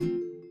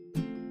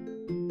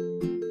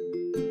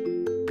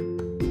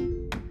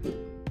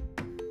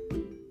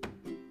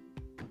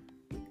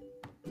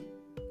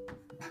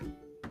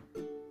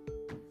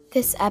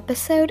This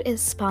episode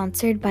is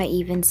sponsored by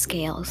Even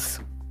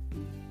Scales.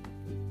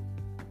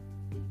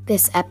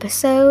 This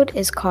episode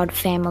is called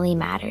Family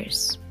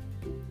Matters.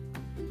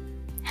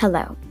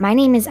 Hello, my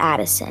name is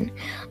Addison,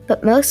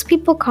 but most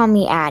people call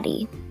me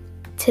Addie.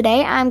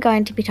 Today I'm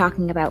going to be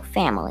talking about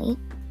family.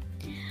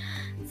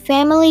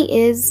 Family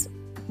is,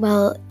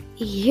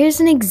 here's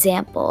an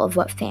example of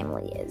what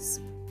family is.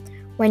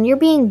 When you're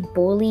being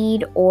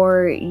bullied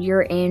or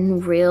you're in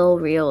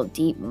real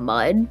deep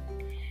mud,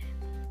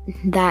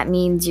 that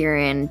means you're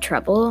in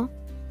trouble.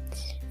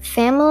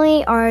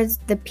 Family are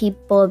the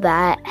people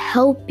that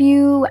help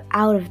you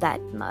out of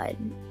that mud,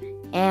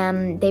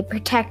 and they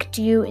protect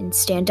you and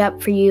stand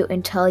up for you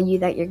and tell you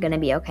that you're gonna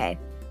be okay.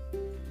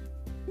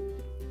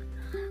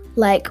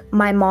 Like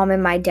my mom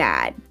and my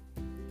dad,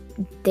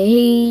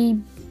 they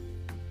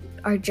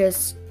are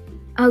just,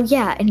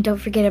 and don't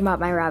forget about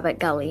my rabbit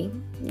Gully.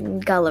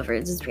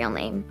 Gulliver's his real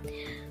name.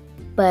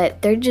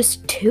 But they're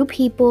just two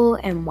people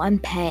and one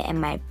pet in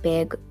my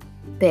big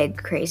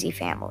crazy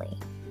family.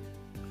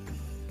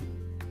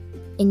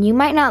 And you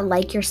might not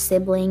like your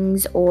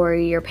siblings or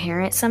your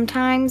parents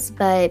sometimes,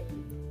 but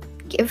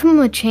give them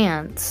a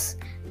chance.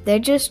 They're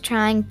just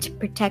trying to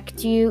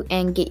protect you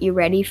and get you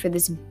ready for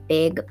this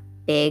big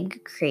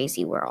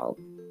crazy world.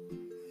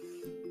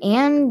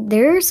 And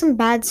there's some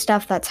bad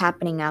stuff that's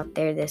happening out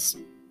there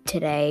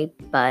today,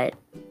 but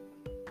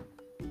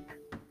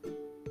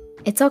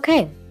it's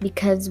okay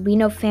because we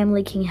know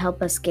family can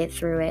help us get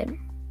through it.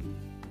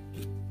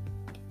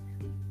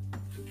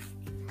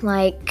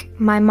 Like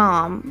my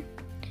mom,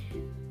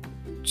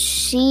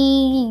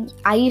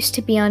 I used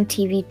to be on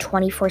TV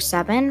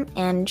 24/7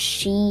 and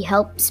she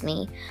helps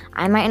me.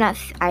 I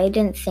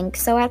didn't think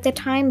so at the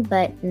time,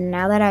 but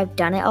now that I've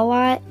done it a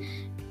lot,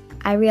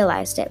 I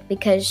realized it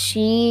because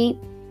she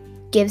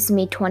gives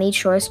me 20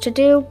 chores to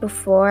do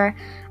before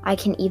I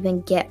can even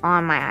get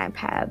on my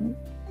iPad.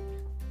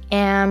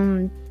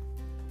 And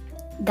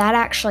that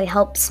actually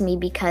helps me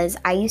because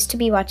I used to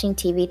be watching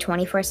TV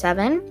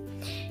 24/7.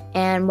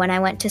 And when I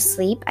went to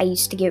sleep, I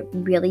used to get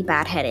really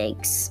bad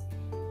headaches.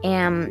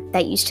 And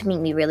that used to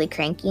make me really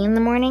cranky in the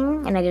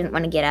morning, and I didn't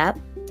want to get up.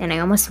 And I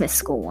almost missed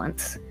school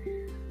once.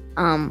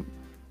 No,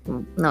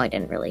 I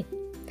didn't really.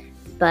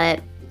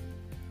 But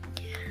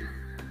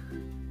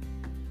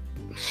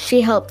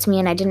she helped me,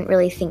 and I didn't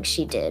really think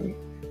she did.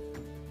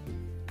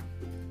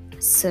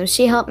 So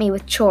she helped me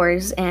with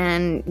chores,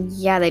 and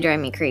yeah, they drive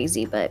me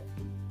crazy, but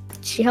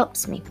she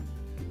helps me.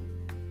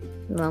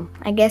 Well,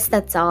 I guess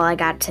that's all I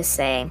got to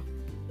say.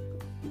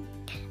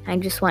 I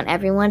just want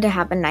everyone to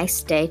have a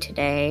nice day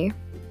today.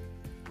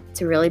 It's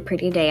a really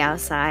pretty day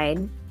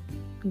outside.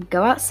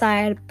 Go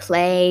outside,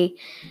 play,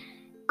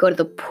 go to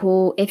the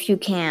pool if you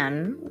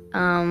can.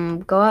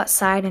 Go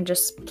outside and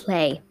just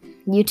play.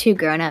 You too,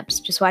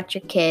 grown-ups. Just watch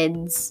your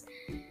kids.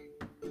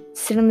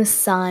 Sit in the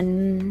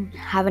sun.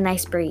 Have a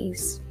nice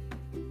breeze.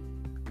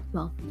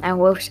 Well, I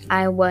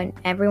want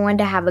everyone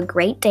to have a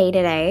great day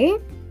today.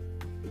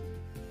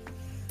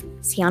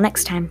 See y'all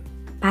next time.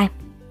 Bye.